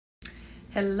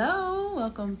Hello,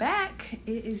 welcome back.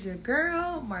 It is your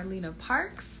girl, Marlena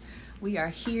Parks. We are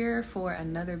here for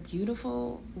another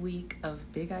beautiful week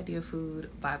of Big Idea Food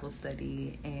Bible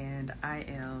study, and I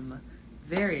am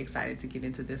very excited to get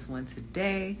into this one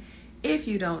today. If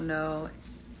you don't know,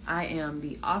 I am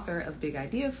the author of Big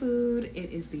Idea Food.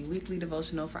 It is the weekly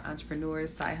devotional for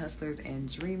entrepreneurs, side hustlers,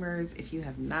 and dreamers. If you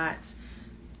have not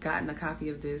gotten a copy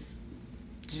of this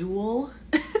jewel,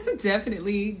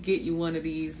 definitely get you one of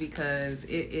these because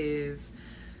it's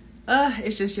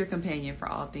just your companion for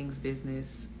all things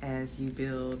business as you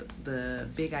build the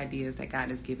big ideas that God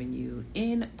has given you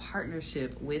in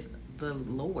partnership with the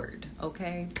Lord.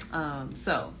 Okay,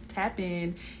 so tap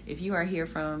in. If you are here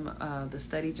from the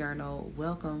study journal,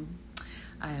 welcome.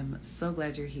 I am so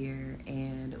glad you're here,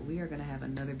 and we are going to have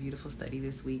another beautiful study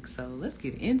this week, so let's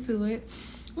get into it.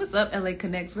 What's up, LA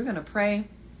Connects? We're going to pray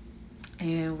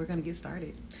and we're going to get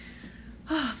started.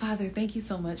 Oh, Father, thank you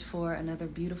so much for another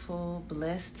beautiful,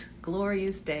 blessed,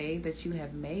 glorious day that you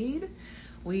have made.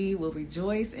 We will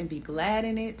rejoice and be glad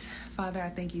in it. Father, I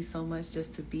thank you so much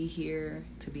just to be here,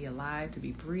 to be alive, to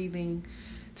be breathing,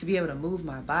 to be able to move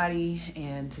my body,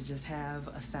 and to just have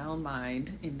a sound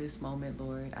mind in this moment,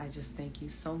 Lord. I just thank you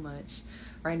so much.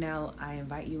 Right now, I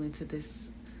invite you into this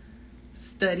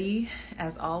study,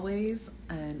 as always,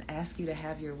 and ask you to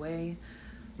have your way.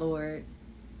 Lord,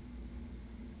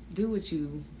 do what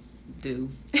you do.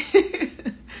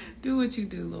 Do what you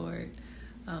do, Lord.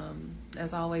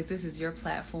 As always, this is your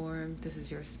platform. This is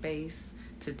your space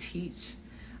to teach.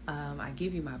 I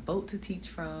give you my boat to teach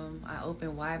from. I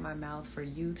open wide my mouth for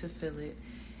you to fill it.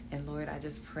 And Lord, I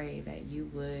just pray that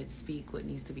you would speak what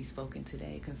needs to be spoken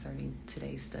today concerning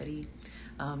today's study.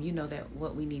 You know that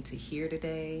what we need to hear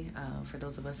today, for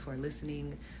those of us who are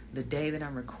listening the day that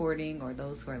I'm recording, or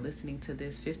those who are listening to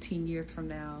this 15 years from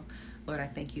now, Lord, I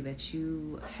thank you that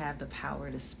you have the power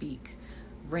to speak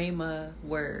Rhema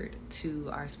word to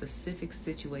our specific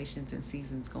situations and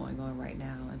seasons going on right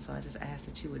now. And so I just ask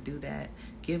that you would do that.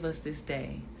 Give us this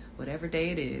day, whatever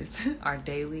day it is, our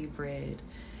daily bread,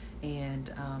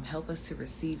 and help us to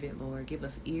receive it, Lord. Give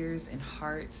us ears and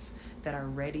hearts that are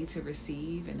ready to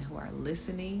receive and who are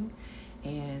listening.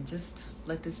 And just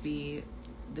let this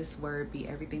word be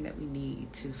everything that we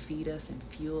need to feed us and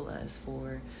fuel us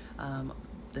for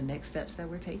the next steps that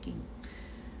we're taking.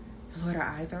 Lord, our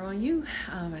eyes are on you.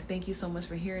 I thank you so much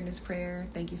for hearing this prayer.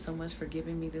 Thank you so much for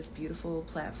giving me this beautiful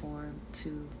platform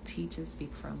to teach and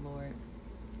speak from, Lord.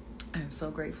 I am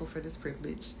so grateful for this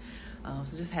privilege.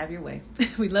 So just have your way.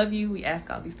 We love you. We ask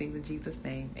all these things in Jesus'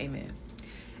 name. Amen.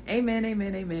 Amen,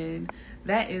 amen, amen.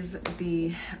 That is it.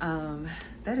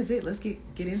 Let's get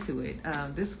into it.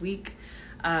 This week,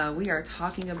 we are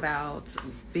talking about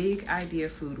Big Idea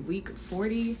Food, week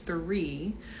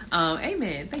 43.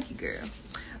 Amen. Thank you, girl.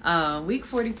 Week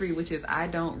 43, which is I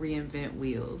don't reinvent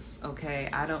wheels. Okay,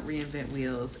 I don't reinvent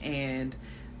wheels, and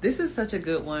this is such a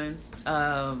good one.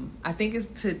 I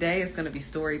think today is going to be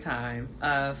story time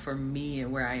for me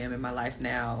and where I am in my life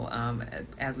now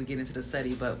as we get into the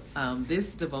study. But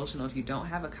this devotional, if you don't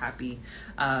have a copy,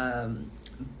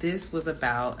 this was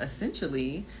about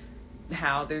essentially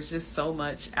how there's just so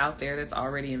much out there that's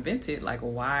already invented. Like,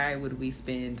 why would we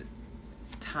spend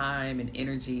time and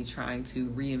energy trying to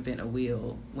reinvent a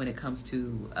wheel when it comes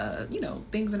to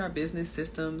things in our business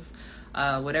systems,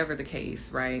 whatever the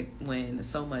case, right? When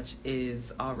so much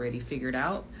is already figured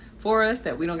out for us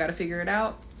that we don't got to figure it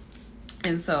out.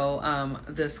 And so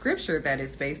the scripture that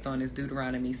it's based on is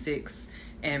Deuteronomy 6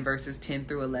 and verses 10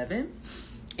 through 11.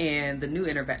 And the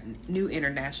New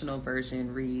International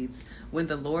Version reads, "When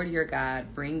the Lord your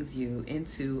God brings you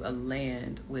into a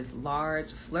land with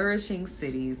large, flourishing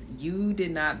cities you did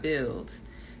not build,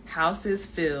 houses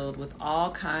filled with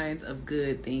all kinds of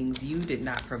good things you did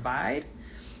not provide,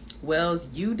 wells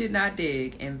you did not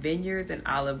dig, and vineyards and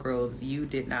olive groves you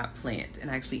did not plant."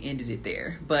 And I actually ended it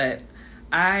there. But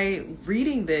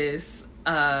reading this,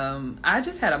 I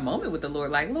just had a moment with the Lord,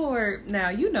 like, Lord,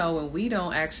 now, when we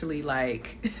don't actually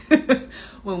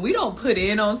when we don't put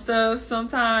in on stuff,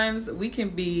 sometimes we can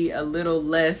be a little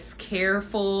less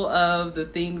careful of the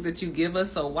things that you give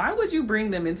us. So why would you bring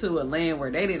them into a land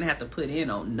where they didn't have to put in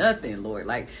on nothing, Lord?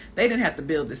 Like, they didn't have to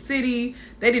build the city.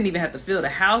 They didn't even have to fill the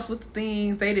house with the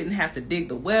things. They didn't have to dig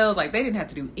the wells. Like, they didn't have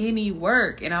to do any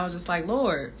work. And I was just like,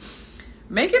 Lord,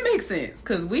 make it make sense,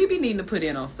 because we be needing to put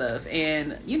in on stuff.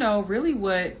 And, really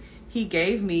what he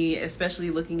gave me,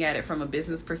 especially looking at it from a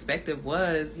business perspective,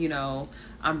 was,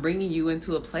 I'm bringing you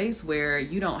into a place where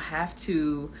you don't have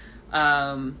to,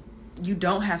 you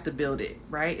don't have to build it,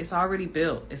 right? It's already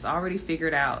built. It's already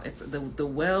figured out. It's the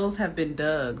wells have been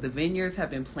dug. The vineyards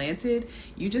have been planted.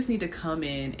 You just need to come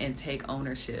in and take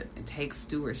ownership and take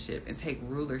stewardship and take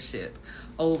rulership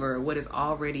over what is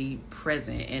already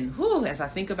present. And as I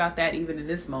think about that, even in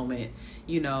this moment,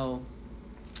 I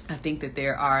think that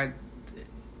there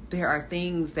are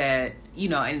things that,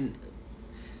 and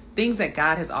things that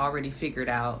God has already figured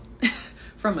out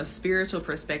from a spiritual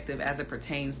perspective as it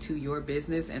pertains to your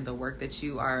business and the work that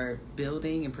you are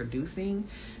building and producing.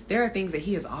 There are things that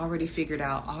he has already figured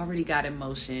out, already got in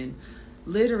motion,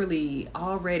 literally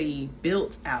already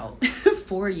built out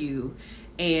for you.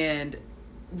 And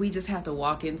we just have to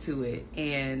walk into it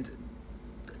and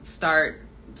start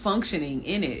functioning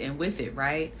in it and with it,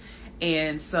 right?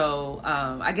 And so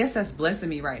I guess that's blessing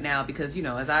me right now because,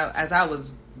 as I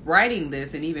was writing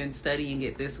this and even studying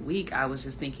it this week, I was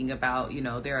just thinking about,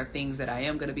 there are things that I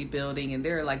am going to be building, and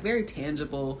there are like very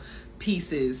tangible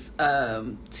pieces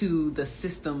to the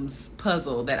systems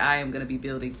puzzle that I am going to be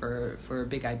building for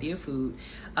Big Idea Food,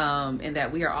 and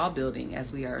that we are all building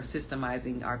as we are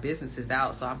systemizing our businesses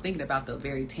out. So I'm thinking about the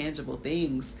very tangible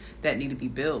things that need to be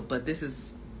built, but this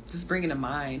is just bringing to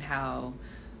mind how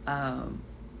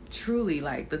truly,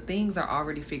 like, the things are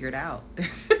already figured out.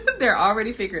 They're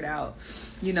already figured out.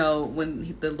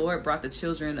 When the Lord brought the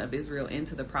children of Israel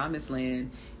into the promised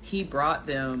land, he brought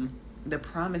them, the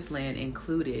promised land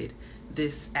included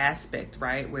this aspect,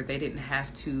 right, where they didn't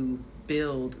have to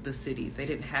build the cities. They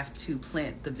didn't have to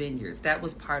plant the vineyards. That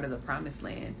was part of the promised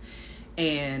land.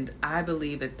 And I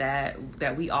believe that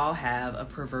we all have a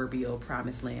proverbial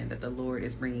promised land that the Lord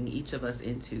is bringing each of us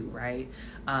into, right?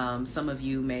 Some of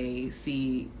you may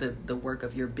see the work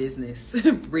of your business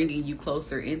bringing you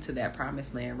closer into that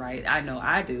promised land, right? I know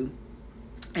I do.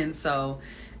 And so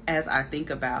as I think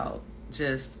about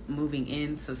just moving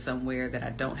into somewhere that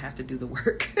I don't have to do the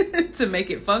work to make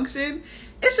it function,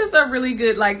 it's just a really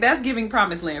good, like, that's giving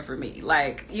promised land for me.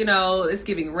 Like, it's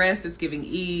giving rest, it's giving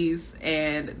ease,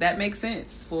 and that makes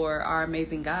sense for our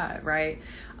amazing God, right?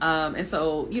 And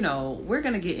so, we're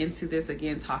going to get into this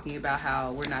again, talking about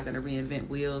how we're not going to reinvent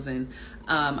wheels. And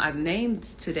I've named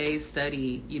today's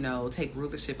study, take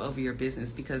rulership over your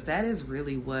business, because that is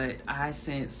really what I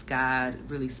sense God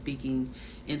really speaking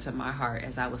into my heart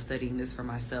as I was studying this for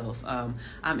myself.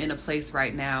 I'm in a place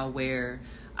right now where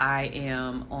I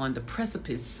am on the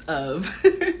precipice of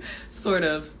sort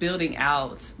of building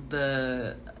out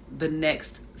the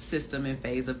next system and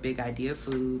phase of Big Idea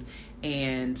Food.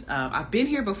 And I've been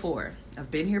here before,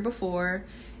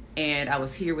 and I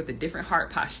was here with a different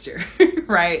heart posture,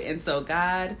 right? And so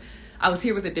I was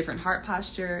here with a different heart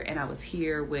posture, and I was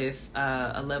here with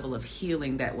a level of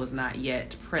healing that was not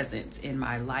yet present in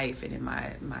my life and in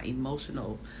my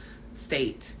emotional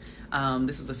state.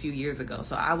 This was a few years ago.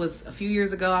 So I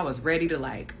was ready to,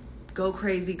 like, go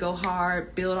crazy, go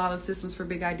hard, build all the systems for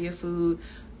Big Idea Food,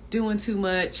 doing too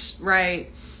much, right?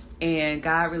 And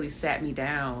God really sat me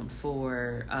down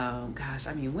for,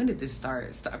 when did this start?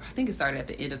 I think it started at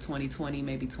the end of 2020,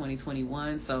 maybe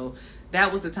 2021. So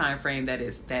that was the time frame that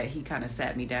he kind of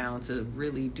sat me down to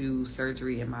really do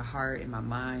surgery in my heart, in my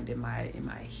mind, in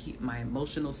my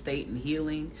emotional state and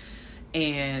healing,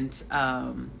 and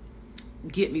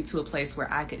get me to a place where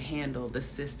I could handle the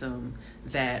system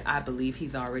that I believe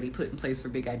he's already put in place for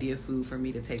Big Idea Food for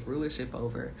me to take rulership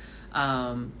over,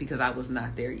 because I was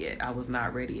not there yet. I was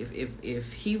not ready.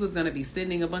 If he was going to be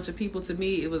sending a bunch of people to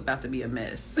me, it was about to be a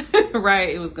mess, right?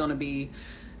 It was going to be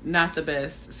not the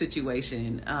best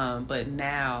situation. But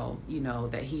now,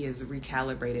 that he has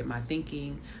recalibrated my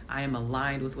thinking, I am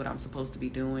aligned with what I'm supposed to be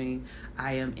doing.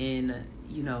 I am in,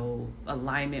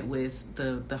 alignment with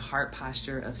the heart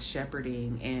posture of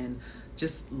shepherding and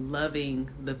just loving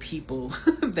the people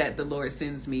that the Lord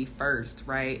sends me first,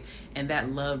 right? And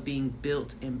that love being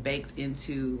built and baked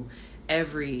into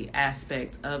every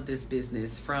aspect of this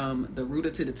business, from the rooter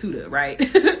to the tutor, right?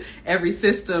 Every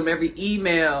system, every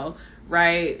email,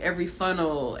 right? Every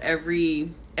funnel,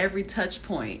 every touch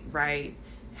point, right,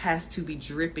 has to be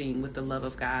dripping with the love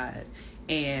of God.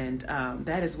 And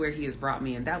that is where he has brought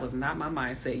me. And that was not my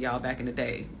mindset, y'all, back in the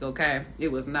day. Okay.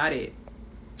 It was not it.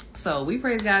 So we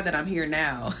praise God that I'm here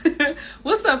now.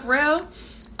 What's up, Rel?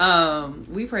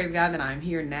 We praise God that I'm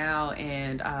here now.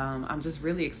 And I'm just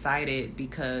really excited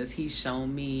because he's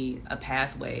shown me a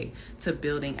pathway to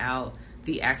building out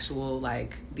the actual,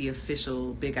 like, the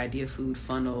official Big Idea Food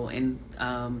funnel. And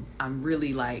I'm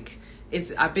really, like,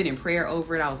 I've been in prayer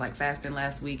over it. I was, like, fasting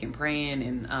last week and praying,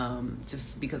 and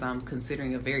just because I'm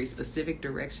considering a very specific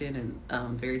direction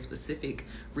and very specific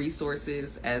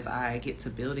resources as I get to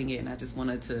building it. And I just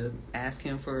wanted to ask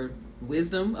him for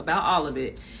wisdom about all of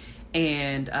it.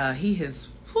 And he has,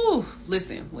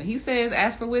 listen, when he says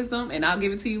ask for wisdom and I'll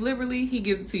give it to you liberally, he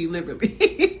gives it to you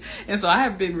liberally. And so I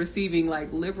have been receiving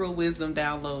like liberal wisdom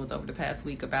downloads over the past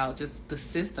week about just the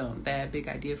system that Big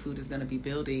Idea Food is going to be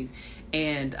building.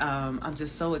 And I'm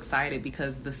just so excited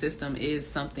because the system is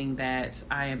something that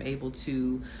I am able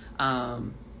to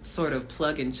sort of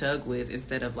plug and chug with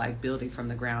instead of like building from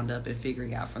the ground up and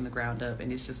figuring out from the ground up.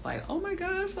 And it's just like, oh my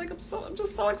gosh, like I'm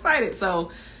just so excited.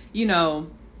 So, you know,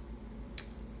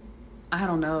 I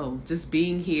don't know, just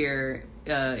being here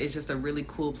is just a really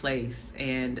cool place.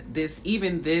 And this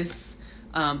week's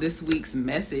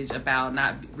message about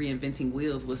not reinventing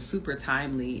wheels was super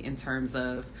timely in terms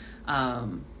of,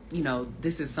 you know,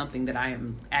 this is something that I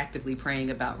am actively praying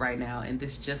about right now. And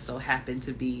this just so happened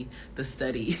to be the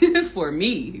study for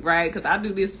me, right? Because I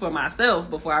do this for myself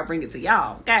before I bring it to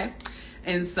y'all, okay?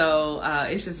 And so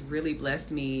it's just really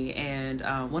blessed me. And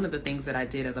one of the things that I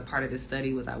did as a part of this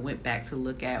study was I went back to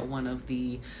look at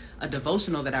a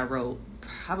devotional that I wrote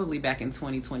probably back in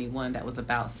 2021 that was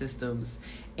about systems.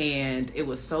 And it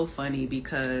was so funny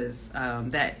because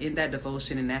that in that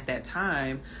devotion and at that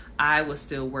time, I was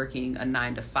still working a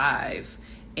 9-to-5.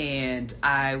 And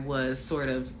I was sort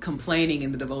of complaining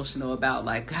in the devotional about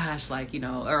like, gosh, like, you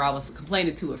know, or I was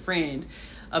complaining to a friend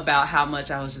about how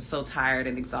much I was just so tired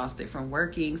and exhausted from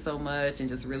working so much and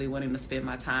just really wanting to spend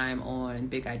my time on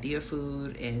Big Idea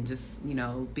Food and just, you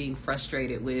know, being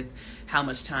frustrated with how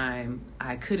much time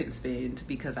I couldn't spend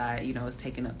because I, you know, was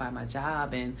taken up by my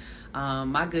job. And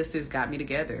my good sis got me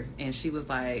together and she was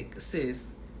like, sis,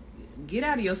 get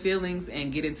out of your feelings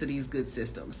and get into these good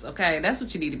systems. Okay. That's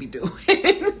what you need to be doing.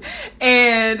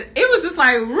 And it was just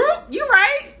like, you're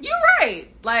right.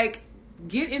 Like,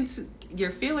 get into your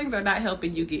feelings are not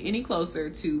helping you get any closer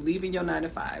to leaving your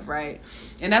 9-to-5, right?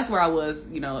 And that's where I was,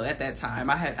 you know, at that time.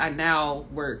 I now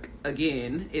work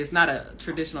again. It's not a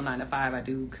traditional 9-to-5. I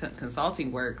do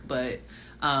consulting work, but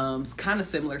it's kind of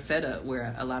similar setup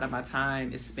where a lot of my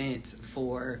time is spent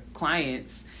for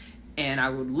clients. And I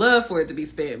would love for it to be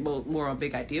spent more on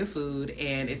Big Idea Food.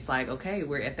 And it's like, okay,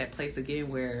 we're at that place again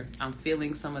where I'm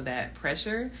feeling some of that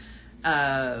pressure.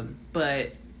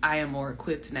 But I am more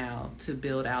equipped now to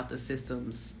build out the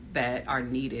systems that are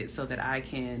needed so that I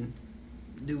can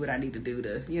do what I need to do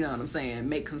to, you know what I'm saying,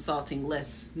 make consulting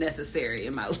less necessary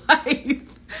in my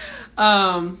life.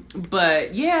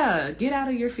 But yeah, get out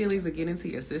of your feelings and get into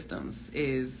your systems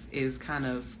is kind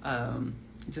of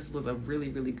just was a really,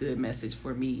 really good message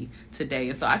for me today.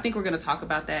 And so I think we're going to talk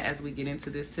about that as we get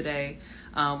into this today.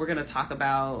 We're just going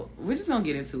to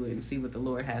get into it and see what the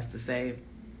Lord has to say.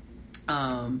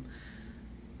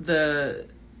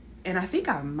 And I think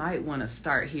I might want to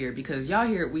start here because y'all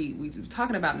hear we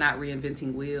talking about not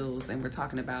reinventing wheels and we're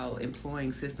talking about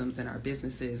employing systems in our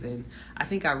businesses. And I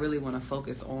think I really want to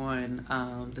focus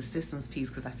on the systems piece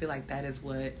because I feel like that is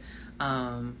what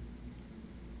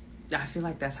I feel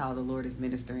like that's how the Lord is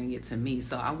ministering it to me.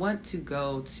 So I want to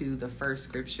go to the first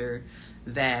scripture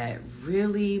that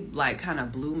really like kind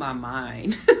of blew my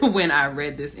mind when I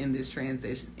read this in this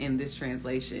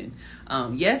translation.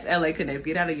 Yes, LA Connects,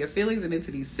 get out of your feelings and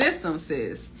into these systems,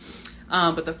 sis.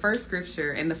 But the first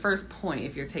scripture and the first point,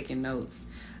 if you're taking notes,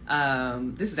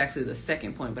 this is actually the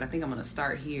second point, but I think I'm going to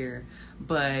start here.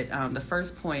 But the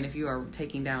first point, if you are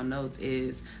taking down notes,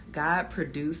 is God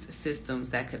produced systems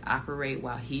that could operate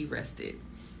while he rested.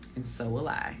 And so will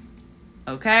I.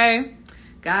 Okay?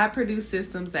 God produced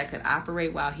systems that could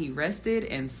operate while he rested,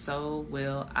 and so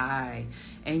will I.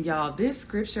 And y'all, this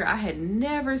scripture I had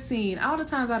never seen. All the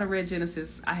times I'd read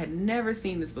Genesis, I had never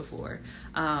seen this before.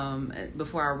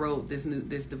 Before I wrote this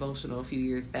devotional a few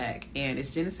years back, and it's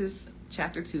Genesis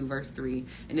chapter 2, verse 3,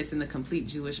 and it's in the Complete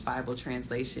Jewish Bible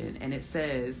translation. And it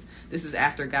says, this is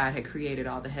after God had created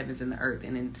all the heavens and the earth,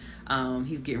 and then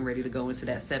he's getting ready to go into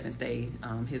that seventh day,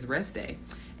 his rest day.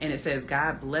 And it says,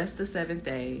 God blessed the seventh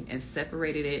day and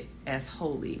separated it as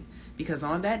holy, because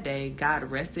on that day, God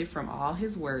rested from all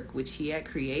his work, which he had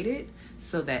created,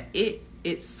 so that it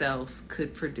itself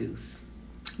could produce.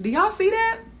 Do y'all see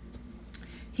that?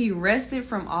 He rested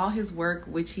from all his work,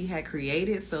 which he had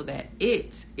created, so that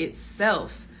it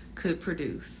itself could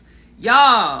produce.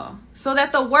 Y'all, so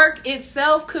that the work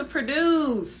itself could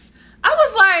produce. I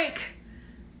was like,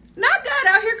 not God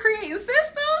out here creating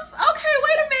systems? Okay,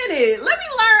 wait a minute. Let me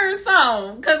learn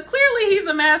some. Because clearly he's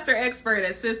a master expert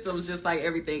at systems just like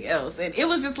everything else. And it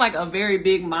was just like a very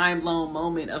big mind-blown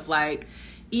moment of like,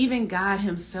 even God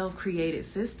himself created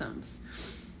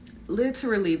systems.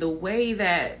 Literally, the way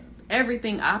that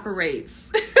everything operates,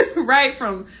 right?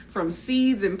 From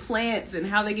seeds and plants and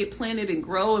how they get planted and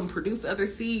grow and produce other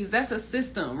seeds. That's a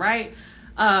system, right?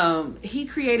 He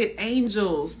created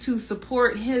angels to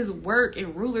support his work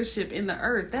and rulership in the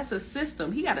earth. That's a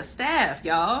system. He got a staff,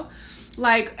 y'all.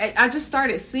 Like, I just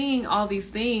started seeing all these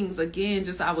things again.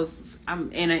 I'm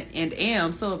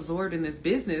am so absorbed in this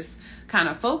business kind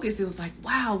of focus. It was like,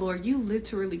 wow, Lord, you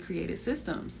literally created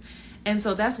systems. And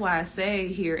so that's why I say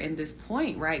here in this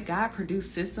point, right? God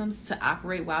produced systems to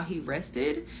operate while he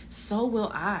rested. So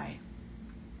will I,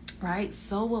 right?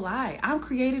 So will I. I'm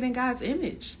created in God's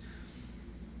image.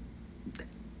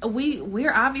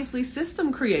 We're obviously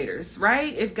system creators,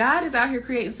 right? If God is out here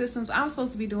creating systems, I'm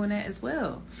supposed to be doing that as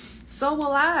well. So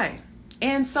will I.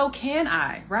 And so can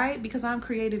I, right? Because I'm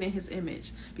created in his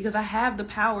image, because I have the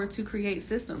power to create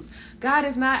systems. God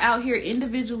is not out here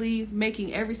individually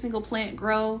making every single plant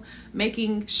grow,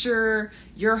 making sure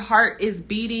your heart is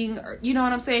beating. You know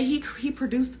what I'm saying? He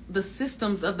produced the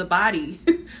systems of the body,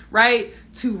 right?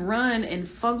 To run and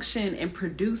function and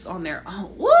produce on their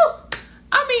own. Woo!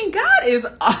 I mean, God is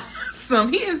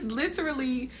awesome. He is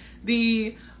literally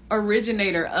the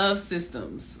originator of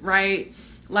systems, right?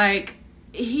 Like,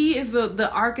 he is the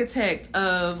architect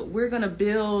of, we're going to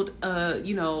build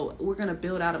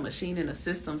out a machine and a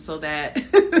system so that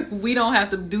we don't have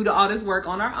to do all this work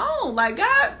on our own. Like,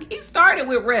 God, he started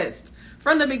with rest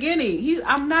from the beginning.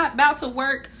 I'm not about to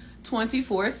work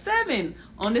 24/7.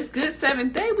 On this good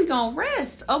seventh day, we going to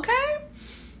rest. Okay.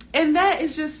 And that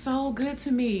is just so good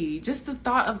to me. Just the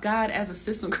thought of God as a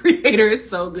system creator is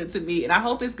so good to me. And I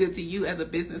hope it's good to you as a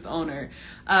business owner,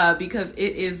 because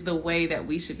it is the way that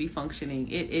we should be functioning.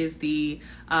 It is the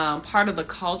part of the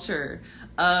culture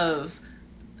of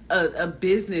a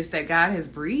business that God has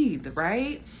breathed,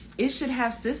 right? It should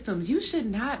have systems. You should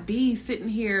not be sitting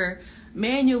here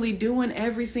manually doing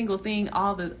every single thing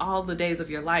all the days of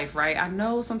your life, right? I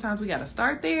know sometimes we got to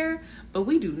start there, but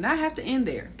we do not have to end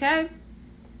there, okay?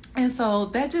 And so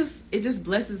it just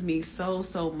blesses me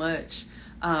so much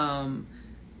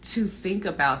to think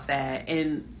about that.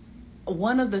 And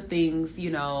one of the things,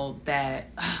 that,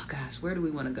 oh gosh, where do we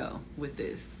want to go with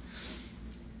this?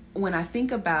 When I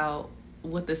think about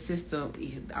what the system,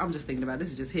 I'm just thinking about,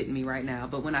 this is just hitting me right now,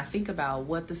 but when I think about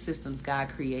what the systems God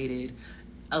created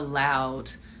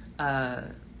allowed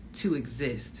to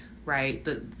exist, right?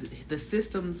 The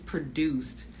systems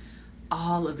produced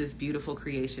all of this beautiful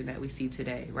creation that we see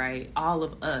today, right? All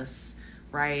of us,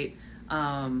 right?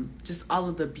 Just all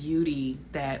of the beauty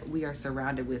that we are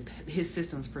surrounded with, his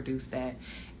systems produce that.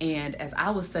 And as I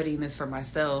was studying this for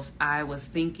myself, I was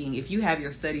thinking, if you have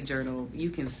your study journal, you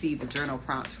can see the journal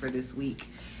prompt for this week.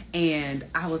 And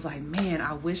I was like, man,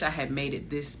 I wish I had made it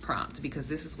this prompt, because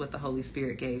this is what the Holy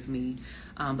Spirit gave me.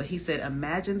 But he said,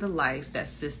 imagine the life that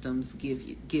systems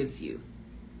gives you.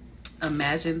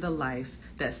 Imagine the life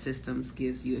that systems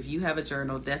gives you. If you have a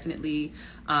journal, definitely,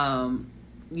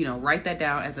 write that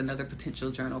down as another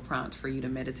potential journal prompt for you to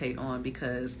meditate on,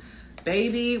 because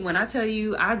baby, when I tell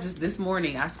you, this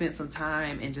morning, I spent some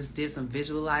time and just did some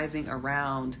visualizing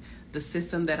around the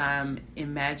system that I'm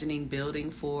imagining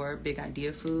building for Big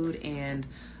Idea Food, and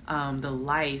the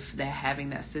life that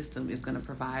having that system is going to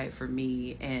provide for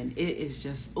me. And it is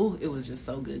just, it was just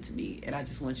so good to me. And I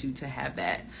just want you to have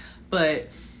that. But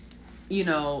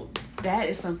that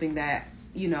is something that,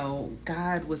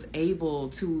 God was able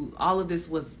to, all of this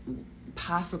was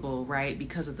possible, right?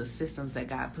 Because of the systems that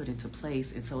God put into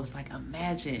place. And so it's like,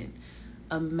 imagine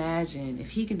if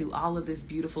he can do all of this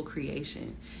beautiful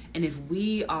creation. And if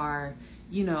we are,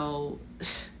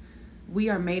 we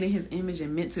are made in his image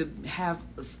and meant to have,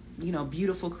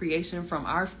 beautiful creation from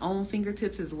our own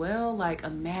fingertips as well. Like,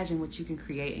 imagine what you can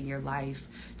create in your life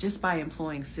just by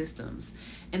employing systems.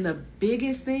 And the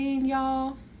biggest thing,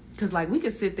 y'all, because we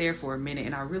could sit there for a minute,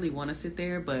 and I really want to sit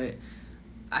there, but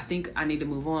I think I need to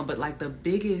move on. But the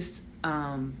biggest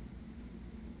kind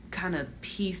of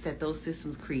piece that those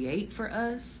systems create for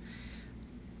us,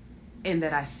 and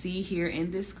that I see here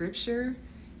in this scripture,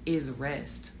 is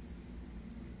rest.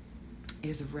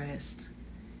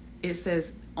 It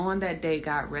says, on that day,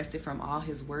 God rested from all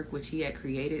his work, which he had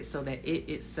created, so that it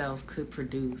itself could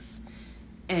produce.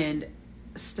 And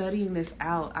studying this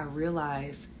out, I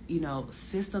realized,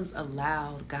 systems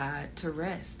allowed God to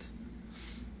rest.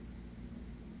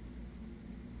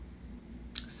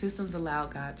 Systems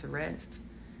allowed God to rest.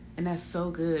 And that's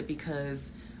so good,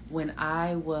 because when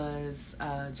I was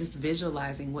just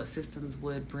visualizing what systems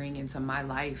would bring into my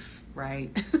life, right?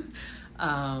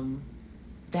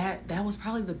 That was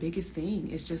probably the biggest thing.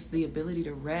 It's just the ability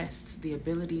to rest, the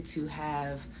ability to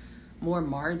have more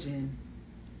margin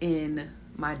in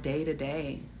my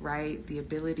day-to-day, right? The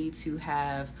ability to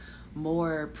have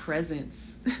more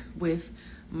presence with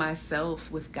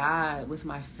myself, with God, with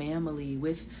my family,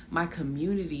 with my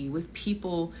community, with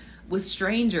people, with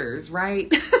strangers,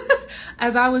 right?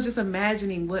 As I was just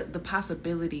imagining what the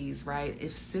possibilities, right?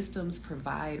 If systems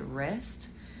provide rest,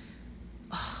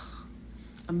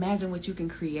 imagine what you can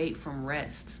create from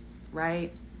rest,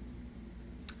 right?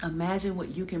 Imagine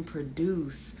what you can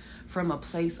produce from a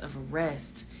place of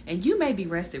rest. And you may be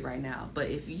rested right now, but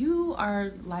if you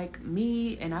are like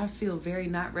me, and I feel very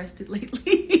not rested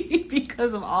lately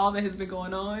because of all that has been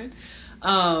going on,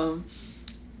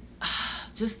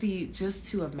 just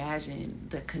to imagine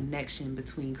the connection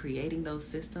between creating those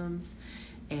systems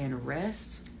and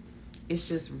rest, it's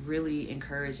just really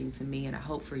encouraging to me. And I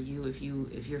hope for you, if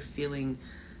you're feeling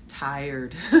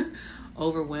tired,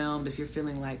 overwhelmed, if you're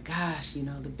feeling like, gosh,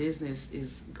 the business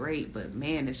is great, but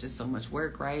man, it's just so much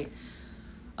work, right?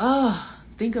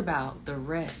 Think about the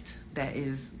rest that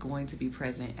is going to be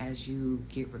present as you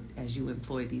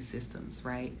employ these systems,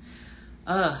 right?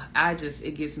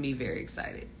 It gets me very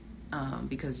excited,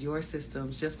 because your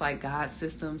systems, just like God's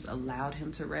systems allowed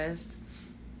him to rest,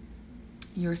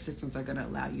 your systems are going to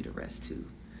allow you to rest too,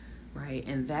 right?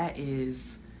 And that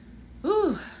is,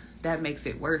 that makes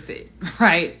it worth it,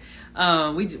 right?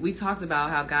 We talked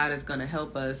about how God is going to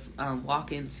help us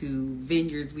walk into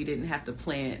vineyards we didn't have to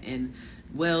plant and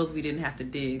wells we didn't have to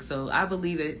dig. So I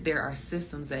believe that there are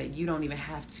systems that you don't even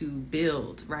have to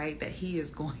build, right? That he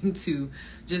is going to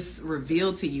just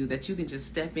reveal to you, that you can just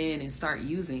step in and start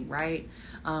using, right?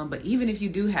 But even if you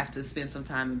do have to spend some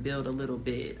time and build a little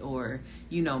bit, or,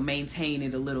 maintain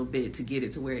it a little bit to get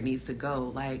it to where it needs to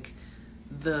go, like,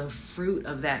 the fruit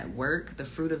of that work, the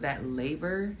fruit of that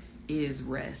labor is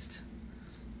rest.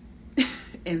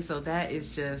 And so that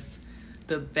is just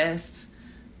the best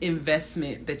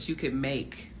investment that you could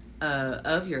make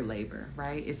of your labor,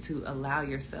 right? Is to allow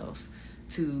yourself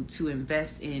to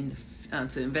invest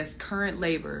current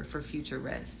labor for future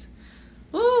rest.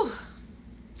 Ooh,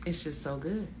 it's just so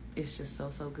good. It's just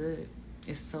so good.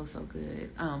 It's so good.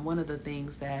 One of the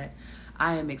things that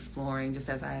I am exploring, just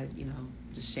as I,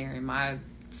 just sharing my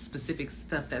specific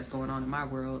stuff that's going on in my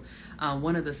world,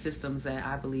 one of the systems that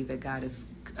I believe that God has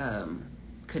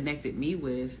connected me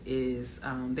with is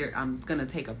I'm going to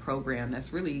take a program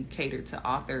that's really catered to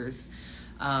authors.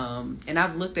 And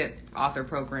I've looked at author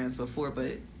programs before,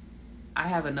 but I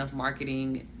have enough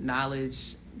marketing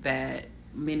knowledge that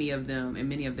many of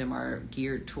them are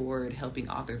geared toward helping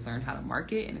authors learn how to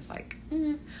market. And it's like,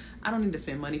 I don't need to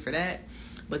spend money for that.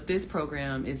 But this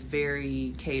program is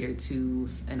very catered to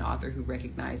an author who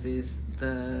recognizes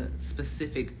the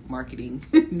specific marketing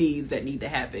needs that need to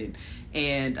happen.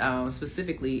 And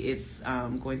specifically, it's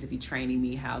going to be training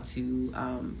me how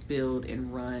to build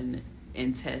and run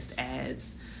and test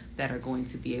ads that are going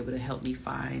to be able to help me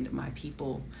find my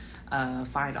people,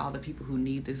 find all the people who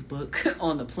need this book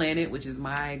on the planet, which is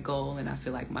my goal. And I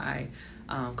feel like my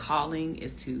calling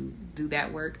is to do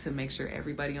that work, to make sure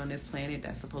everybody on this planet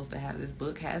that's supposed to have this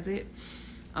book has it.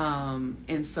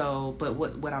 And so, but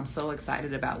what I'm so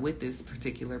excited about with this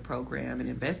particular program and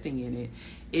investing in it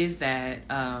is that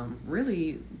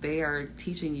really they are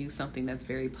teaching you something that's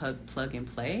very plug and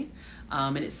play.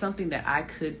 And it's something that I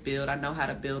could build. I know how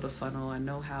to build a funnel. I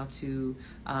know how to,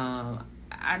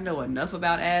 I know enough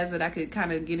about ads that I could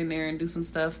kind of get in there and do some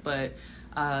stuff, but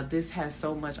this has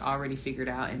so much already figured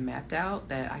out and mapped out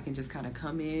that I can just kind of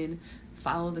come in,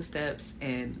 follow the steps,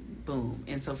 and boom.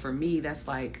 And so for me, that's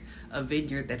like a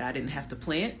vineyard that I didn't have to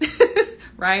plant,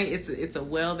 right? It's a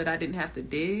well that I didn't have to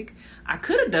dig. I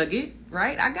could have dug it,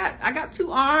 right? I got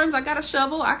 2 arms, I got a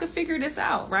shovel, I could figure this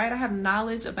out, right? I have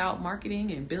knowledge about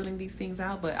marketing and building these things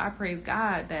out, but I praise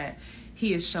God that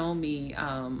he has shown me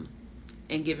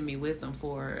and given me wisdom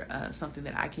for something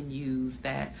that I can use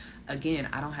that, again,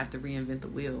 I don't have to reinvent the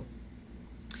wheel.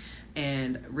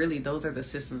 And really, those are the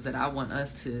systems that I want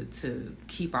us to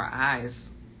keep our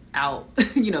eyes out,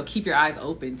 keep your eyes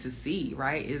open to see,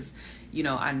 right?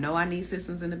 I know I need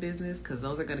systems in the business because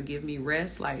those are going to give me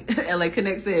rest. Like LA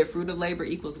Connect said, fruit of labor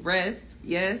equals rest.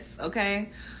 Yes. Okay.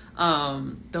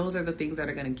 Those are the things that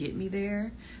are going to get me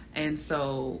there. And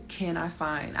so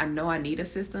I know I need a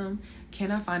system.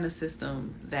 Can I find a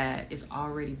system that is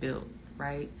already built,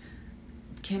 right?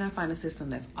 Can I find a system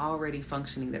that's already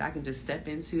functioning that I can just step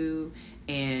into,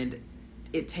 and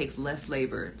it takes less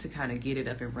labor to kind of get it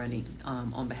up and running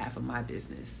on behalf of my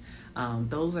business?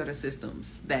 Those are the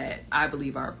systems that I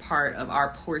believe are part of our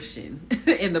portion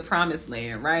in the promised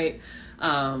land, right?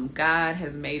 God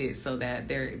has made it so that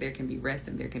there can be rest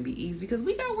and there can be ease, because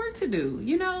we got work to do,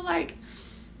 like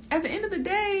at the end of the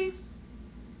day,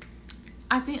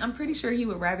 I'm pretty sure he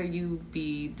would rather you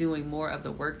be doing more of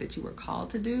the work that you were called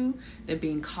to do than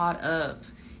being caught up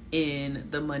in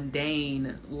the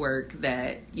mundane work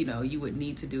that, you would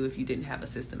need to do if you didn't have a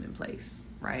system in place,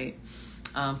 right?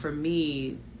 For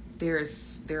me, there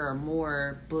are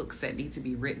more books that need to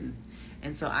be written.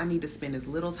 And so I need to spend as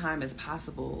little time as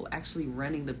possible actually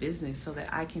running the business so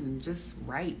that I can just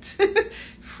write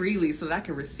freely, so that I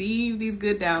can receive these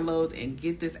good downloads and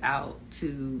get this out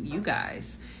to you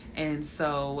guys. And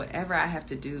so whatever I have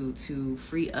to do to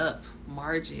free up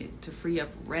margin, to free up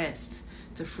rest,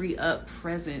 to free up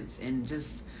presence and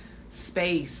just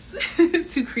space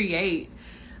to create,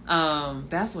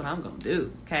 that's what I'm going to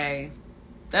do, okay?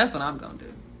 That's what I'm going to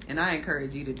do. And I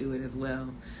encourage you to do it as well.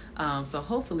 So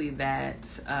hopefully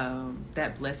that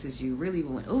blesses you. Really,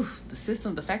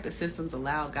 the fact that systems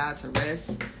allow God to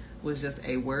rest was just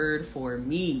a word for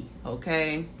me,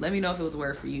 okay? Let me know if it was a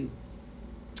word for you.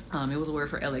 It was a word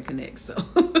for LA Connect, so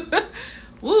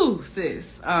woo,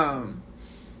 sis.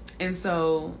 And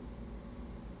so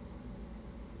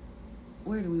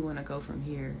where do we want to go from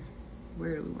here?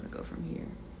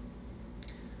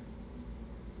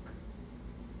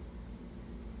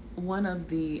 One of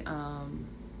the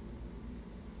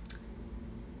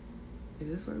is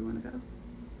this where we want to go?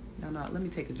 No, let me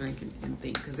take a drink and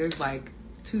think, because there's like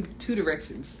two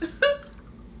directions.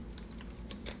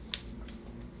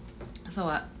 So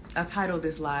I titled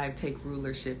this live, Take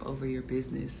Rulership Over Your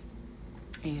Business.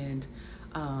 And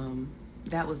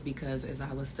that was because as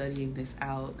I was studying this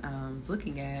out, I was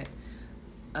looking at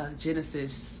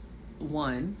Genesis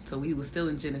 1. So we were still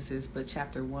in Genesis, but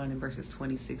chapter 1 and verses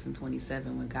 26 and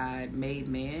 27, when God made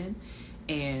man.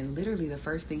 And literally the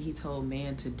first thing he told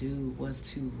man to do was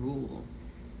to rule,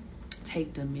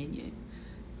 take dominion,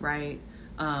 right?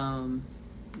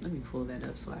 Let me pull that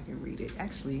up so I can read it.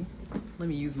 Actually, let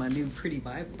me use my new pretty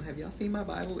Bible. Have y'all seen my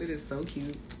Bible? It is so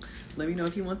cute. Let me know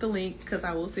if you want the link, because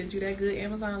I will send you that good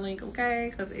Amazon link, okay?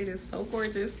 Because it is so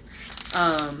gorgeous.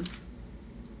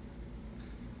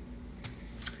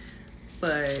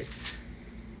 But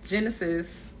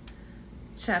Genesis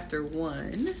chapter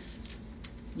 1,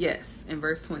 yes, in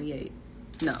verse 28.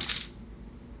 No.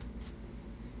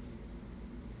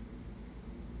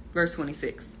 Verse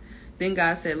 26. Then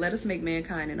God said, let us make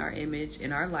mankind in our image,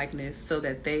 in our likeness, so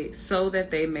that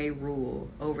they may rule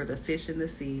over the fish in the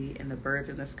sea and the birds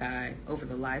in the sky, over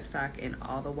the livestock and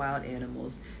all the wild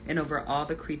animals, and over all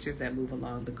the creatures that move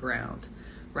along the ground,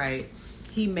 right?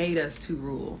 He made us to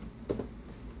rule.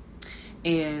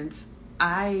 And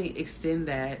I extend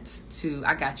that to,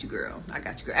 I got you, girl.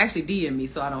 Actually, DM me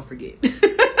so I don't forget.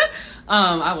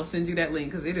 I will send you that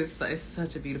link, because it's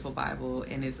such a beautiful Bible,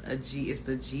 and it's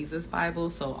the Jesus Bible.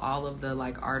 So all of the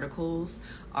articles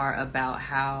are about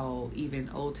how even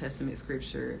Old Testament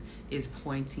scripture is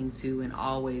pointing to, and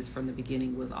always from the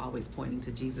beginning was always pointing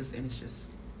to Jesus. And it's just,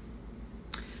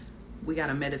 we got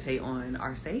to meditate on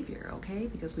our Savior, okay?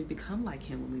 Because we become like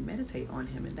him when we meditate on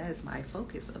him. And that is my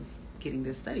focus of getting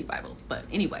this study Bible. But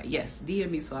anyway, yes,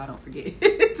 DM me so I don't forget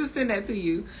to send that to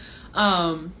you.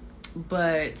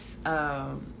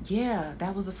 Yeah,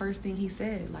 that was the first thing he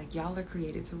said. Y'all are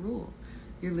created to rule.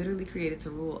 You're literally created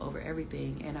to rule over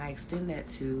everything. And I extend that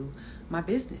to my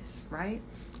business, right?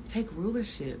 Take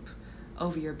rulership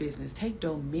over your business. Take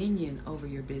dominion over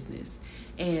your business.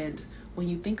 And when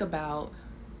you think about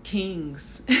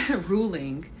kings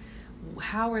ruling,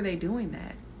 how are they doing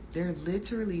that? They're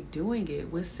literally doing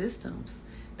it with systems.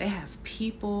 They have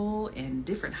people and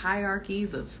different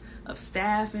hierarchies of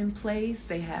staff in place.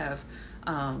 They have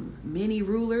many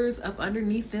rulers up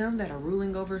underneath them that are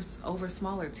ruling over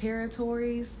smaller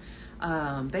territories.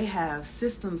 They have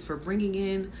systems for bringing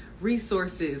in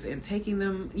resources and taking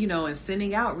them, and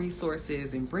sending out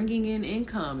resources and bringing in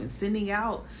income and sending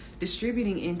out,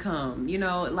 distributing income.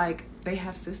 They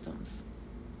have systems.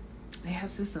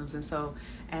 And so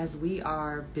as we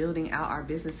are building out our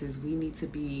businesses, we need to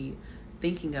be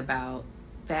thinking about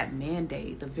that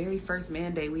mandate. The very first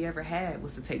mandate we ever had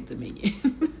was to take dominion,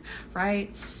 right?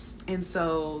 And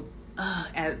so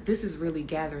this is really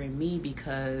gathering me,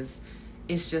 because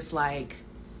it's just a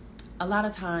lot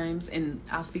of times, and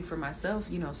I'll speak for myself,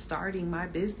 starting my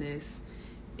business,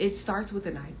 it starts with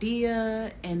an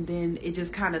idea and then it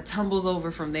just kind of tumbles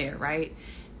over from there, right?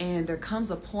 And there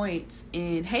comes a point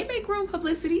in, hey, make room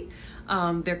publicity.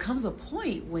 There comes a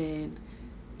point when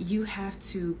you have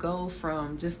to go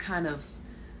from just kind of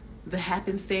the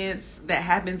happenstance that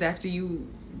happens after you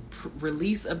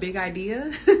release a big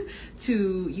idea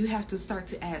to, you have to start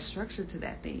to add structure to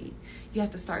that thing. You have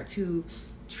to start to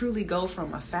truly go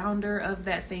from a founder of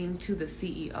that thing to the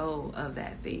CEO of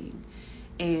that thing.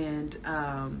 And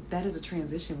that is a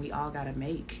transition we all got to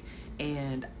make.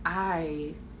 And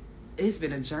it's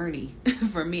been a journey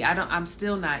for me. I'm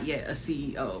still not yet a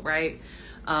CEO, right?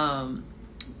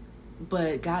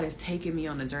 But God has taken me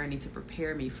on a journey to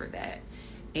prepare me for that.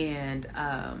 And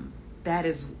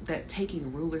that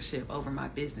taking rulership over my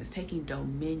business, taking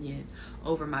dominion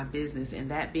over my business, and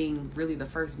that being really the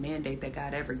first mandate that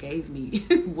God ever gave me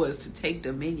was to take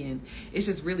dominion. It's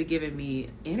just really giving me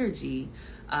energy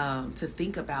to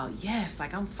think about, yes,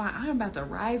 like I'm fine. I'm about to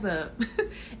rise up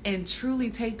and truly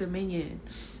take dominion.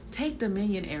 Take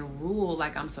dominion and rule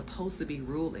like I'm supposed to be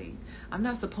ruling. I'm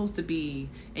not supposed to be,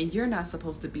 and you're not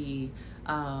supposed to be,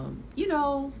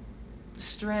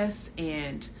 stressed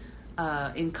and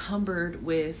encumbered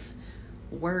with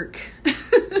work,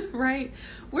 right?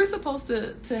 We're supposed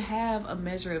to have a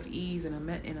measure of ease and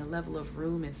a level of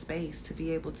room and space to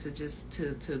be able to just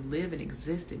to live and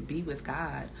exist and be with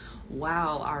God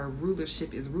while our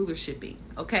rulership is rulershiping,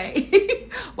 okay?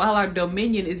 While our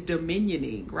dominion is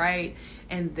dominioning, right?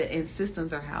 And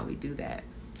systems are how we do that.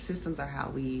 Systems are how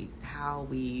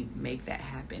we make that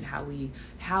happen, how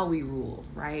we rule,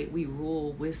 right? We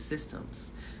rule with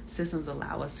systems. Systems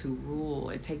allow us to rule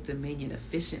and take dominion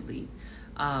efficiently,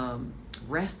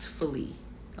 restfully,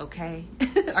 okay?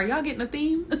 Are y'all getting a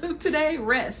theme today?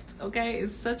 Rest, okay?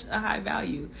 It's such a high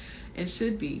value and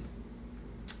should be.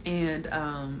 And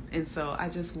so I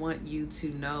just want you to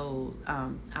know,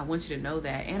 I want you to know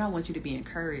that, and I want you to be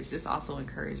encouraged. This also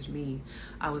encouraged me.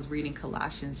 I was reading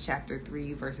Colossians chapter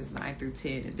 3, verses 9 through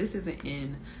 10. And this isn't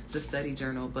in the study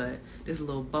journal, but this is a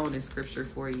little bonus scripture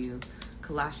for you.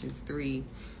 Colossians 3,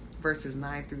 verses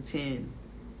 9 through 10.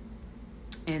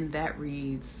 And that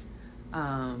reads,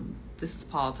 this is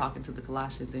Paul talking to the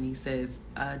Colossians, and he says,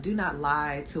 do not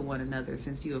lie to one another,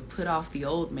 since you have put off the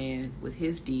old man with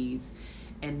his deeds,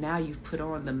 and now you've put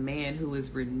on the man who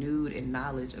is renewed in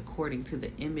knowledge according to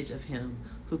the image of him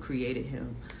who created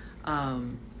him. I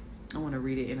want to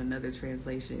read it in another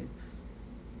translation.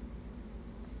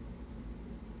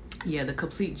 Yeah, the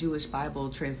Complete Jewish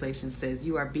Bible translation says,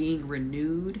 you are being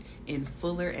renewed in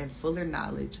fuller and fuller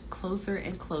knowledge, closer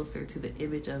and closer to the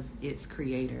image of its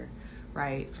creator,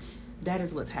 right? That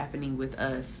is what's happening with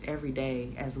us every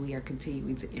day as we are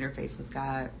continuing to interface with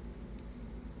God.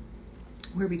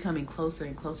 We're becoming closer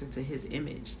and closer to his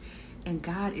image. And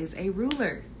God is a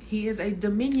ruler. He is a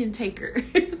dominion taker,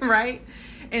 right?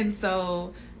 And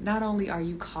so not only are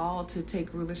you called to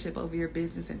take rulership over your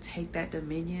business and take that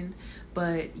dominion,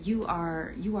 but you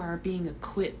are being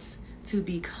equipped to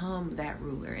become that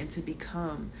ruler and to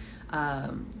become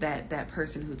that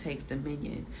person who takes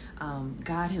dominion.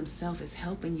 God himself is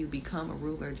helping you become a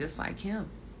ruler just like him.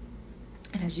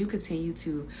 And as you continue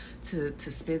to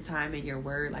spend time in your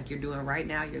word, like you're doing right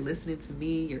now, you're listening to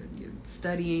me, you're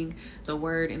studying the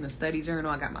word in the study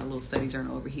journal. I got my little study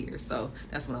journal over here, so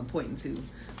that's what I'm pointing to.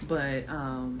 But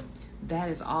that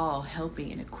is all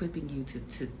helping and equipping you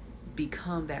to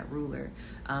become that ruler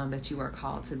that you are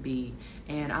called to be.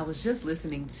 And I was just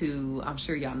listening to, I'm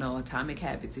sure y'all know Atomic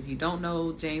Habits. If you don't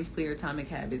know James Clear Atomic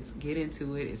Habits, get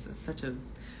into it. It's such a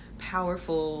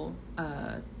powerful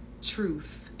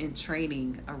truth and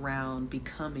training around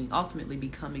ultimately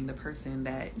becoming the person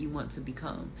that you want to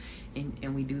become.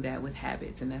 And we do that with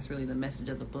habits, and that's really the message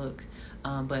of the book.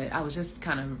 But I was just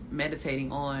kind of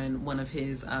meditating on one of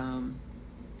his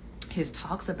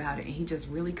talks about it, and he just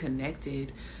really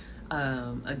connected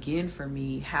again for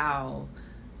me how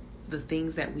the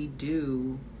things that we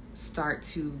do start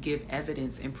to give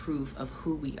evidence and proof of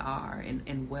who we are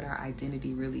and what our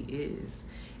identity really is.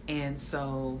 And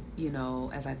so,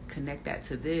 as I connect that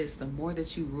to this, the more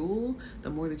that you rule,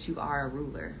 the more that you are a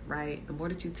ruler, right? The more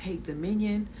that you take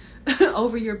dominion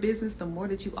over your business, the more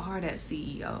that you are that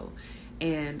CEO.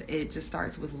 And it just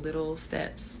starts with little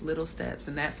steps.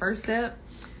 And that first step,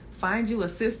 find you a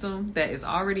system that is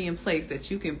already in place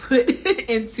that you can put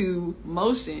into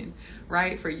motion,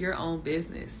 right, for your own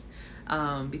business.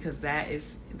 Because that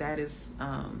is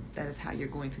how you're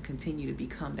going to continue to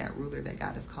become that ruler that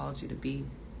God has called you to be.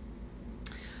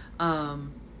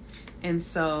 And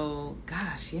so,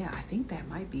 gosh, yeah, I think that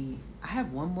might be, I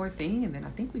have one more thing, and then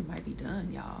I think we might be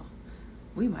done, y'all.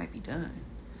 We might be done.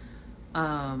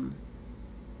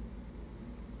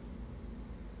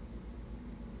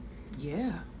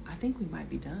 Yeah, I think we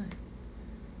might be done.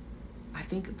 I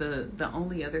think the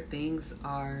only other things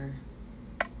are,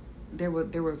 there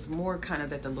was more kind of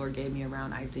that the Lord gave me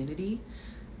around identity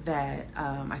that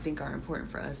I think are important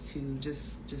for us to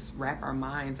just wrap our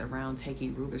minds around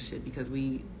taking rulership, because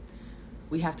we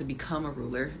have to become a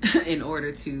ruler in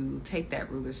order to take that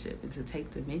rulership and to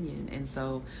take dominion. And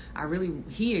so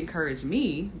he encouraged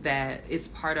me that it's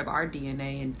part of our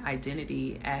DNA and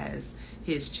identity as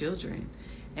his children.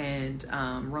 And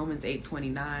Romans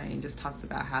 8:29 just talks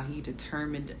about how he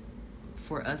determined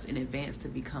for us in advance to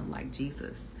become like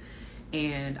Jesus.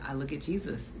 And I look at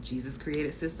Jesus. Jesus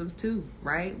created systems too,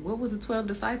 right? What was the 12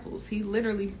 disciples? He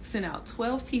literally sent out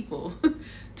 12 people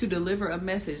to deliver a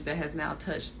message that has now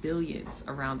touched billions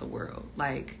around the world.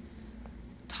 Like,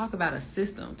 talk about a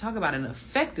system. Talk about an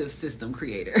effective system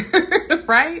creator,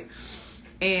 right?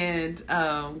 And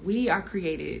we are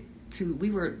created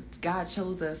God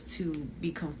chose us to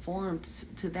be conformed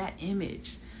to that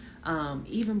image.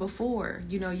 Even before,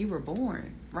 you were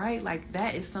born, right? Like,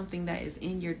 that is something that is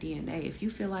in your DNA. If you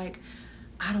feel like,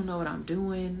 I don't know what I'm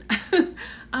doing,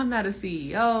 I'm not a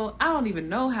CEO, I don't even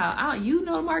know how, you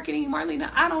know marketing, Marlena,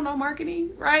 I don't know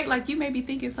marketing, right? Like, you may be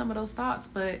thinking some of those thoughts,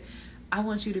 but I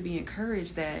want you to be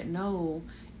encouraged that no,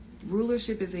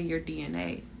 rulership is in your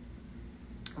DNA,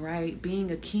 right? Being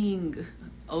a king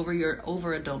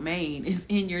over a domain is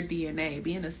in your DNA.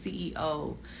 Being a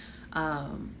CEO,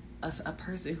 a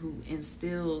person who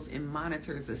instills and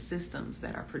monitors the systems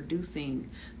that are producing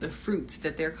the fruits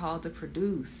that they're called to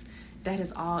produce, that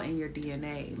is all in your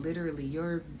DNA. Literally,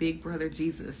 your big brother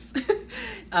Jesus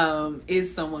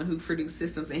is someone who produced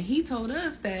systems. And he told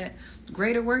us that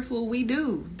greater works will we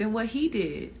do than what he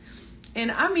did. And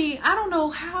I mean, I don't know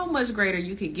how much greater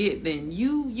you could get than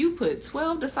you put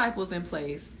 12 disciples in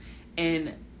place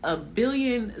and 1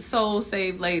 billion souls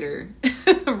saved later,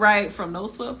 right? From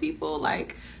those 12 people.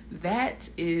 Like, that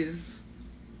is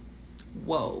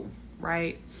whoa,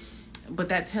 right? But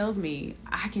that tells me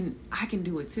I can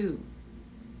do it too.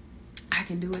 I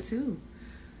can do it too.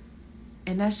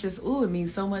 And that's just, it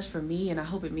means so much for me, and I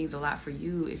hope it means a lot for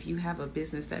you. If you have a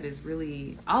business that is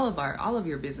really, all of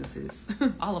your businesses,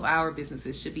 all of our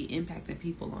businesses should be impacting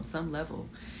people on some level.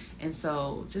 And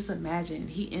so just imagine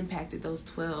he impacted those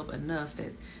 12 enough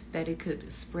that it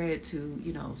could spread to,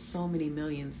 so many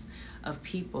millions of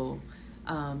people.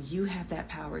 You have that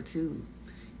power too.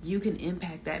 You can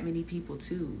impact that many people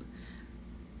too.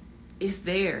 It's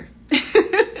there.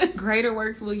 Greater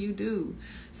works will you do.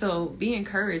 So be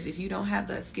encouraged. If you don't have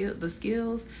the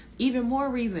skills, even more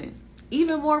reason.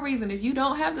 If you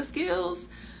don't have the skills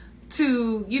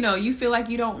to, you feel like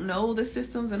you don't know the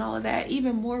systems and all of that,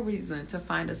 even more reason to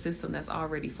find a system that's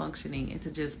already functioning and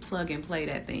to just plug and play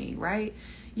that thing, right?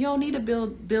 You don't need to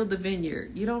build the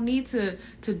vineyard. You don't need to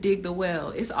dig the well.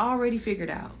 It's already figured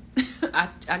out.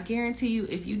 I guarantee you,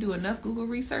 if you do enough Google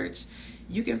research,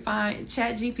 you can find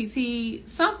ChatGPT,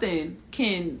 something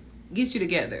can get you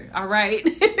together, all right?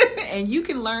 And you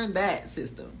can learn that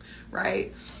system,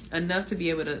 right? Enough to be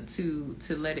able to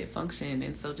let it function.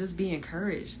 And so just be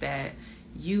encouraged that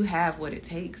you have what it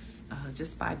takes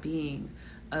just by being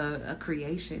a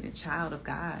creation, a child of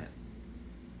God.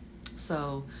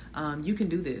 So you can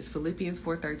do this. Philippians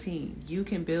 4:13. You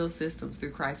can build systems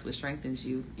through Christ, which strengthens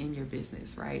you in your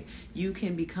business, right? You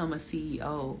can become a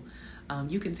CEO.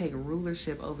 You can take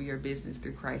rulership over your business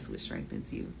through Christ, which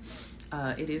strengthens you.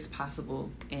 It is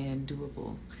possible and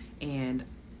doable. And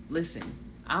listen,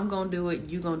 I'm going to do it.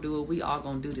 You going to do it. We all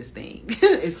going to do this thing.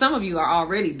 And some of you are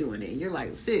already doing it. You're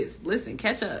like, sis, listen,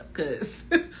 catch up, because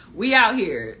we out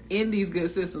here in these good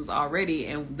systems already,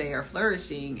 and they are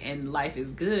flourishing, and life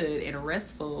is good and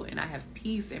restful, and I have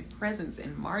peace and presence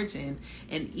and margin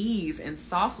and ease and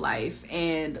soft life.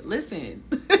 And listen,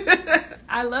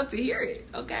 I love to hear it.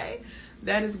 Okay.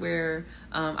 That is where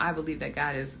I believe that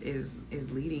God is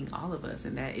leading all of us,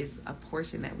 and that is a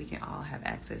portion that we can all have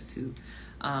access to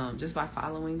just by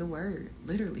following the word.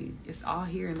 Literally, it's all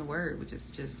here in the word, which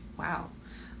is just wow.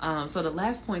 So the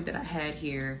last point that I had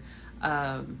here,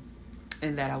 and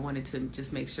that I wanted to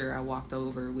just make sure I walked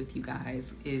over with you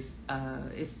guys, is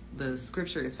the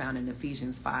scripture is found in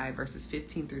Ephesians 5 verses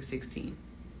 15 through 16.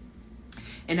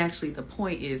 And actually, the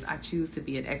point is, I choose to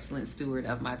be an excellent steward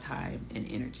of my time and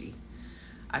energy.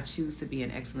 I choose to be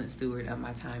an excellent steward of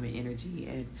my time and energy.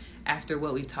 And after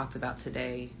what we've talked about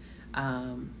today,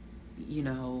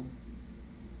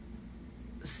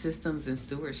 systems and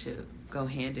stewardship go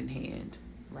hand in hand,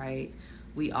 right?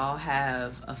 We all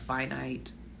have a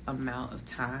finite amount of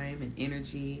time and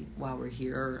energy while we're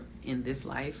here in this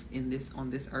life, on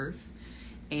this earth.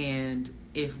 And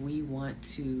if we want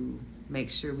to make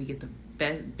sure we get the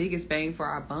biggest bang for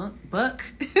our buck,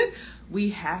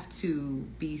 we have to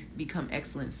become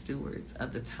excellent stewards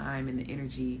of the time and the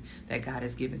energy that God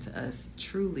has given to us.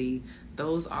 Truly,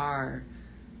 those are,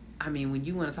 when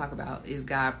you want to talk about, is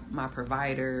God my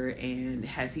provider, and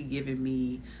has he given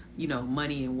me,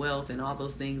 money and wealth and all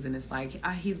those things, and it's like,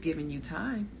 he's giving you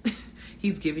time.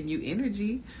 He's giving you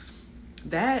energy.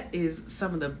 That is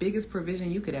some of the biggest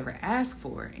provision you could ever ask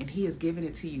for, and he has given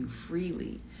it to you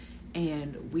freely.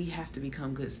 And we have to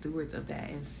become good stewards of that.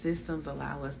 And systems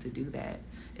allow us to do that,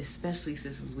 especially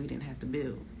systems we didn't have to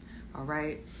build. All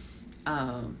right.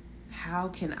 How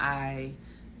can I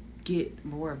get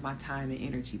more of my time and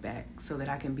energy back so that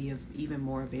I can be even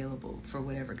more available for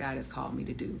whatever God has called me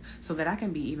to do, so that I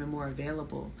can be even more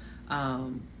available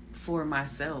for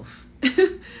myself,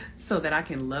 so that I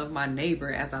can love my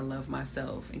neighbor as I love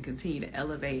myself, and continue to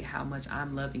elevate how much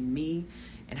I'm loving me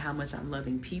and how much I'm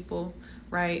loving people,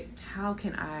 right? How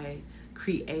can I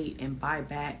create and buy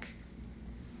back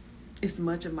as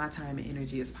much of my time and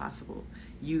energy as possible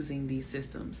using these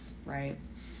systems, right?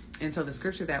 And so the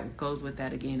scripture that goes with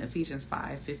that, again, Ephesians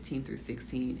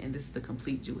 5:15-16, and this is the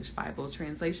complete Jewish Bible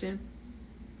translation.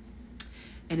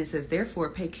 And it says, therefore,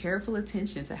 pay careful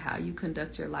attention to how you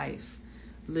conduct your life.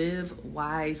 Live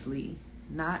wisely,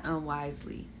 not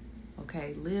unwisely.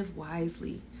 Okay, live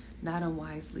wisely, not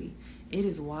unwisely. It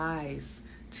is wise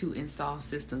to install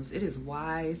systems. It is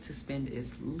wise to spend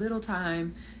as little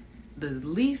time, the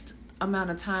least amount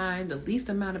of time, the least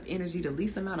amount of energy, the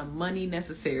least amount of money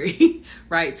necessary,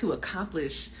 right, to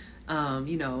accomplish,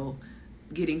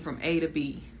 getting from A to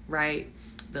B, right?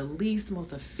 The least,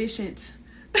 most efficient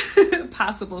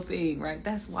possible thing, right?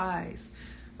 That's wise,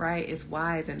 right? It's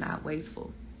wise and not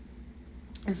wasteful.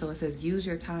 And so it says, use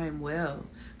your time well,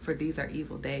 for these are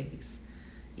evil days.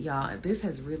 Y'all, this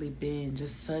has really been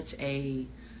just such a,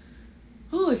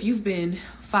 if you've been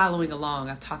following along,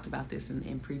 I've talked about this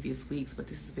in previous weeks, but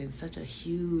this has been such a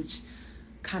huge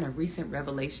kind of recent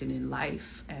revelation in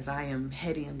life as I'm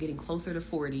getting closer to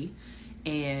 40,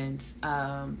 and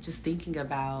just thinking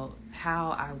about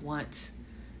how I want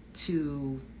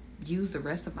to use the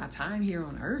rest of my time here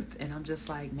on earth. And I'm just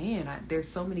like, man, there's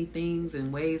so many things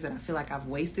and ways that I feel like I've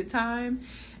wasted time,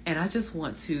 and I just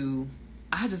want to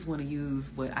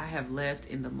use what I have left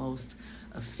in the most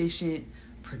efficient,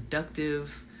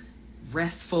 productive,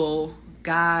 restful,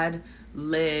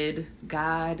 God-led,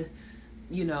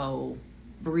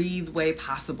 breathed way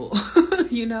possible,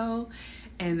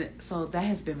 And so that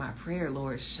has been my prayer,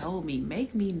 Lord, show me,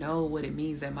 make me know what it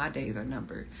means that my days are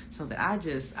numbered, so that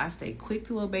I stay quick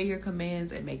to obey your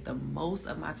commands and make the most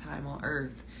of my time on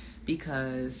earth,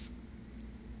 because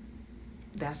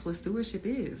that's what stewardship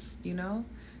is,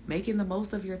 making the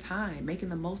most of your time, making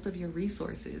the most of your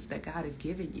resources that God has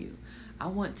given you. I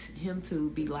want him to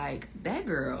be like, that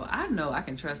girl, I know I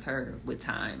can trust her with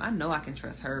time. I know I can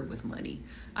trust her with money.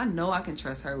 I know I can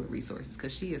trust her with resources,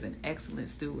 because she is an excellent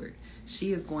steward.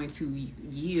 She is going to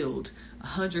yield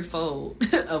 100-fold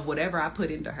of whatever I put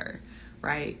into her,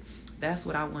 right? That's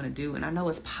what I want to do. And I know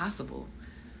it's possible.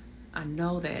 I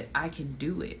know that I can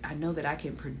do it. I know that I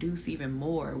can produce even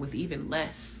more with even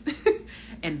less.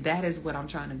 And that is what I'm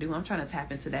trying to do. I'm trying to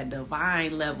tap into that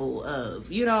divine level of,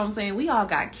 what I'm saying? We all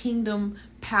got kingdom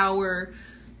power,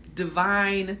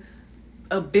 divine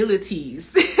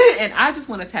abilities. And I just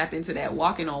want to tap into that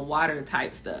walking on water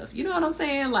type stuff. You know what I'm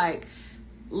saying? Like,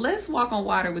 let's walk on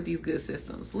water with these good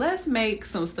systems. Let's make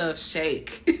some stuff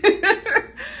shake.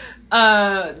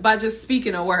 By just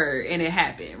speaking a word and it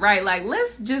happened, right? Like,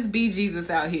 let's just be Jesus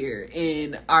out here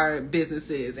in our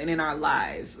businesses and in our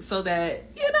lives, so that,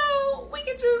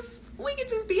 we can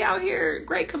just be out here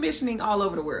great commissioning all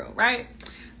over the world, right?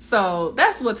 So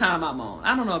that's what time I'm on.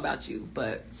 I don't know about you,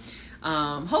 but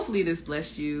hopefully this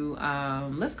blessed you.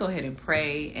 Let's go ahead and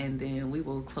pray, and then we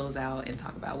will close out and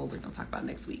talk about what we're going to talk about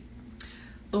next week.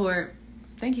 Lord,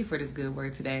 thank you for this good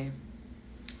word today.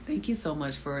 Thank you so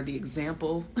much for the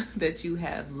example that you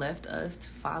have left us to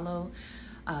follow,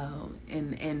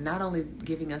 and not only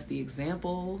giving us the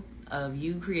example of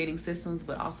you creating systems,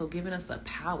 but also giving us the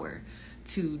power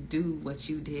to do what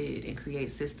you did and create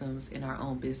systems in our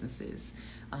own businesses.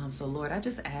 So Lord, I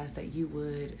just ask that you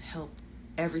would help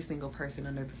every single person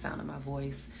under the sound of my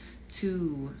voice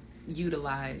to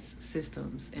utilize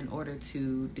systems in order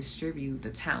to distribute the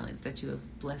talents that you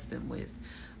have blessed them with.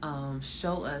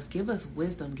 Show us, give us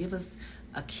wisdom, give us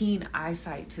a keen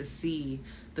eyesight to see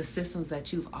the systems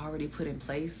that you've already put in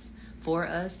place for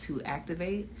us to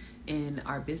activate in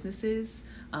our businesses.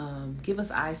 Give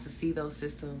us eyes to see those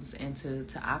systems and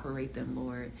to operate them,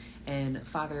 Lord. And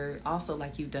Father, also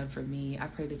like you've done for me, I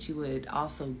pray that you would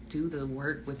also do the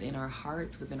work within our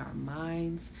hearts, within our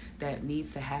minds, that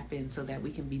needs to happen so that we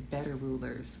can be better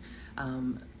rulers,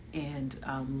 and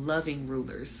loving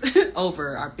rulers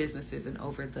over our businesses and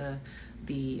over the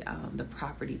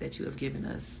property that you have given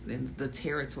us and the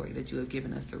territory that you have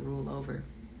given us to rule over.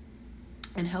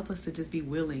 And help us to just be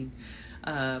willing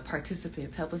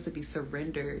participants. Help us to be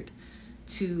surrendered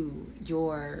to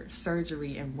your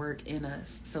surgery and work in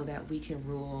us, so that we can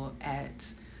rule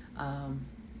at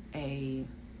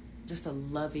just a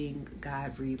loving,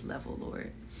 God-breathed level,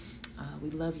 Lord. We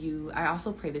love you. I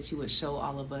also pray that you would show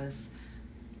all of us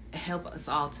help us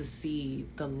all to see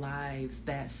the lives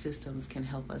that systems can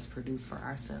help us produce for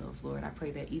ourselves. Lord, I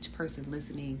pray that each person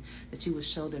listening, that you would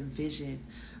show them vision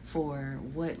for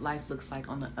what life looks like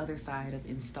on the other side of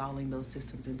installing those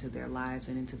systems into their lives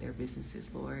and into their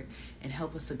businesses, Lord, and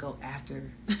help us to go after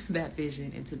that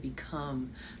vision and to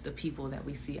become the people that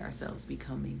we see ourselves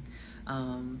becoming.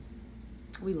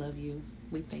 We love you.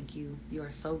 We thank you. You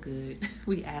are so good.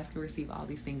 We ask and receive all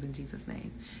these things in Jesus'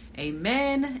 name.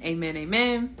 Amen. Amen.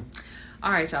 Amen.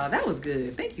 All right, y'all. That was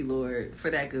good. Thank you, Lord, for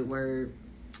that good word.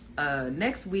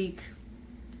 Next week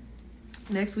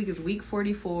is week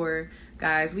 44.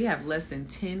 Guys, we have less than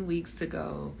 10 weeks to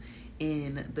go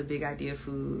in the Big Idea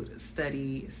Food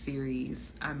study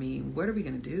series. I mean, what are we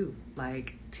going to do?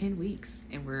 Like 10 weeks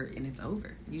and it's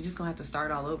over. You're just going to have to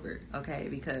start all over, okay?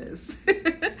 Because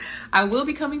I will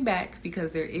be coming back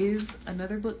because there is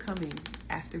another book coming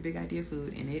after Big Idea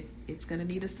Food, and it's going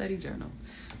to need a study journal.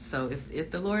 So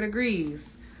if the Lord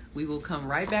agrees, we will come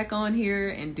right back on here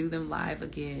and do them live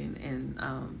again. And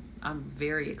I'm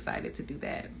very excited to do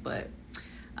that. But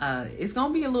it's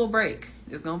going to be a little break.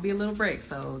 It's going to be a little break.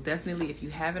 So definitely, if you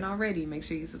haven't already, make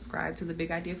sure you subscribe to the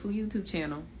Big Idea Food YouTube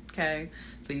channel. Okay.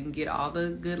 So you can get all the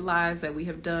good lives that we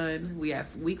have done. We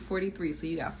have week 43. So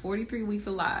you got 43 weeks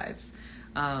of lives,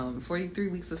 43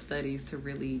 weeks of studies to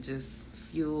really just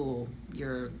fuel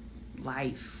your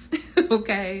life.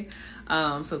 Okay.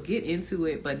 So get into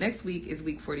it. But next week is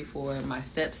week 44. My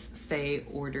steps stay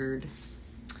ordered.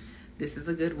 This is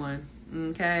a good one.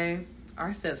 Okay.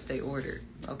 Our steps stay ordered.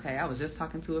 Okay. I was just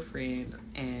talking to a friend,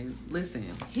 and listen,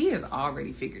 he has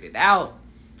already figured it out.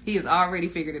 He has already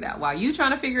figured it out. While you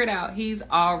trying to figure it out, he's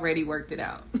already worked it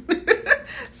out.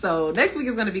 So next week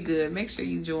is going to be good. Make sure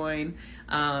you join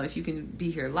if you can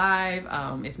be here live.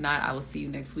 If not, I will see you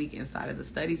next week inside of the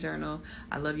study journal.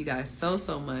 I love you guys so,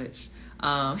 so much. Hey,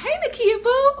 Nakia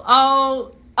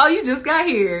Boo. Oh, you just got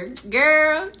here,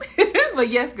 girl. But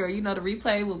yes, girl, you know the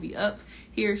replay will be up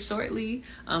here shortly.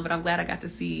 But I'm glad I got to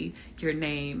see your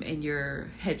name and your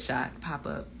headshot pop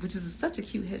up, which is such a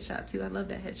cute headshot too. I love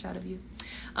that headshot of you.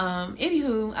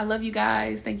 Anywho, I love you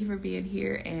guys. Thank you for being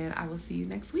here, and I will see you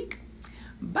next week.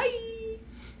 Bye.